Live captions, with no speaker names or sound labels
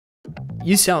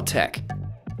You sell tech.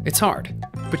 It's hard,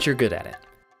 but you're good at it.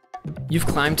 You've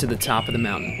climbed to the top of the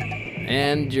mountain,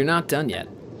 and you're not done yet.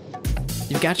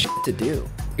 You've got shit to do.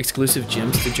 Exclusive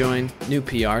gyms to join, new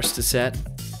PRs to set.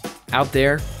 Out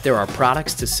there are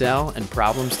products to sell and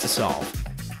problems to solve.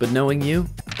 But knowing you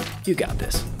got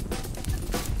this.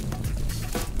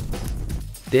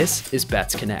 This is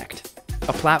Bets Connect,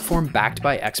 a platform backed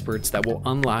by experts that will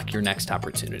unlock your next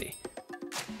opportunity.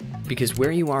 Because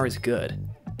where you are is good,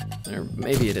 or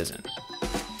maybe it isn't,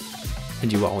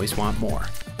 and you always want more.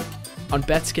 On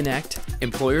Bets Connect,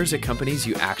 employers at companies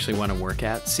you actually want to work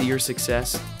at see your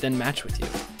success, then match with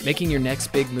you, making your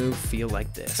next big move feel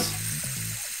like this.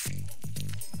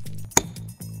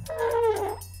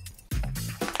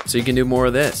 So you can do more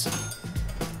of this.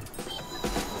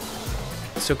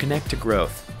 So connect to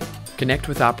growth. Connect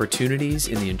with opportunities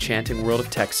in the enchanting world of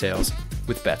tech sales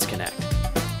with Bets Connect.